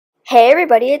Hey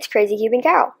everybody, it's Crazy Cube and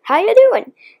Carol. How you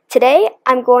doing? Today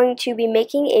I'm going to be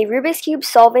making a Rubik's Cube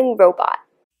solving robot.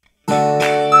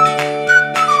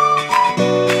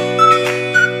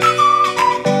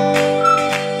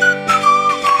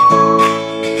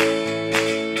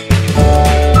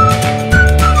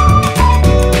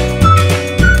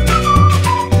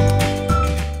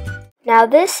 Now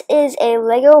this is a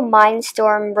Lego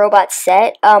Mindstorm robot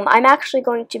set. I'm actually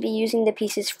going to be using the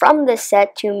pieces from this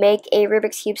set to make a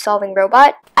Rubik's Cube solving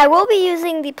robot. I will be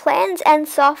using the plans and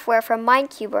software from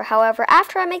Mindcuber. However,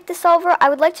 after I make the solver, I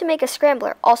would like to make a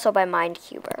scrambler, also by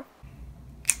Mindcuber.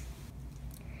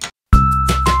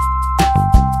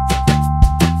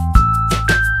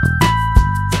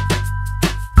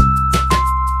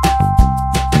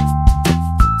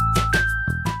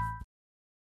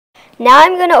 Now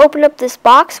I'm going to open up this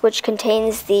box which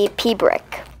contains the P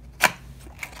brick.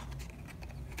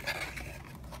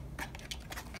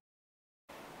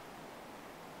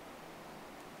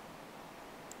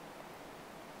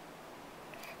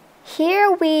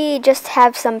 Here we just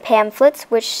have some pamphlets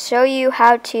which show you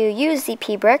how to use the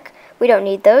P brick. We don't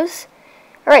need those.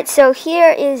 Alright, so here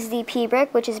is the P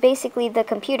brick, which is basically the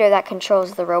computer that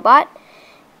controls the robot.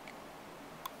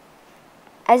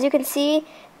 As you can see,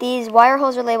 these wire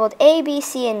holes are labeled A, B,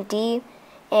 C, and D,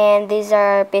 and these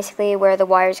are basically where the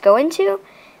wires go into.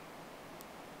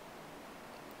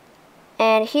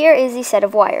 And here is the set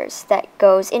of wires that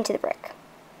goes into the brick.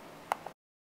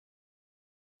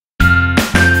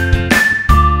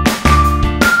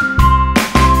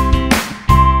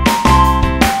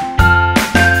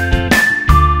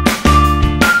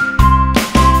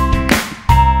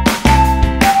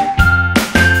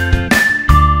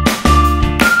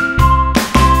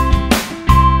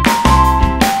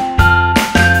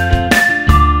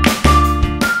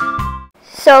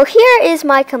 So here is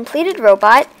my completed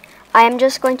robot. I am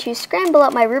just going to scramble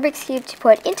up my Rubik's Cube to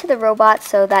put into the robot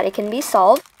so that it can be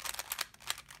solved.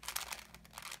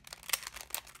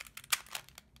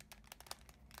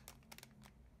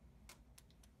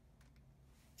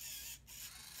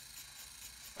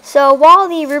 So while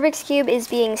the Rubik's Cube is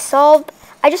being solved,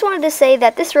 I just wanted to say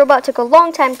that this robot took a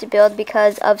long time to build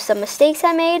because of some mistakes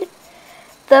I made.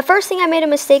 The first thing I made a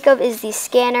mistake of is the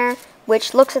scanner,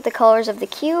 which looks at the colors of the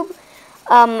cube.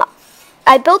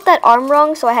 I built that arm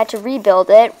wrong, so I had to rebuild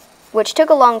it, which took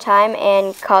a long time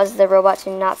and caused the robot to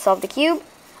not solve the cube.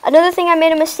 Another thing I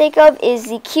made a mistake of is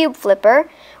the cube flipper,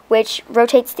 which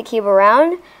rotates the cube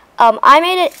around. I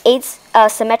made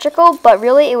it symmetrical, but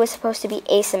really it was supposed to be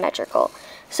asymmetrical.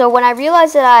 So when I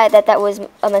realized that was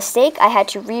a mistake, I had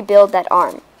to rebuild that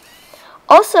arm.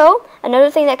 Also, another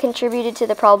thing that contributed to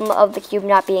the problem of the cube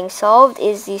not being solved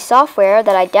is the software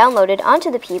that I downloaded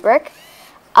onto the P brick.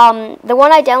 The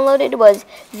one I downloaded was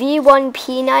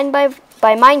V1P9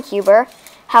 by Mindcuber.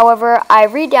 However, I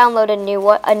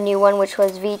re-downloaded a new one which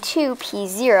was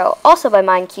V2P0, also by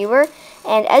Mindcuber.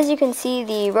 And as you can see,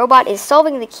 the robot is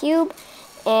solving the cube.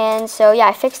 And so yeah,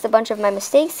 I fixed a bunch of my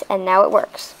mistakes and now it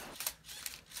works.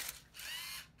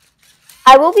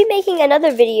 I will be making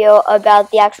another video about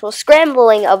the actual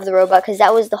scrambling of the robot because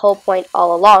that was the whole point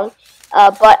all along.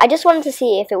 But I just wanted to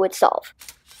see if it would solve.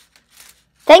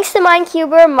 Thanks to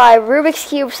Mindcuber, my Rubik's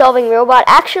Cube solving robot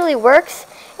actually works,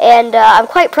 and I'm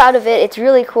quite proud of it. It's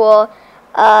really cool.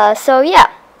 So yeah,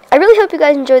 I really hope you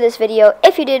guys enjoyed this video.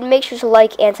 If you did, make sure to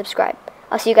like and subscribe.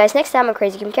 I'll see you guys next time on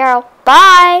Crazy Cube and Carol.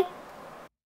 Bye!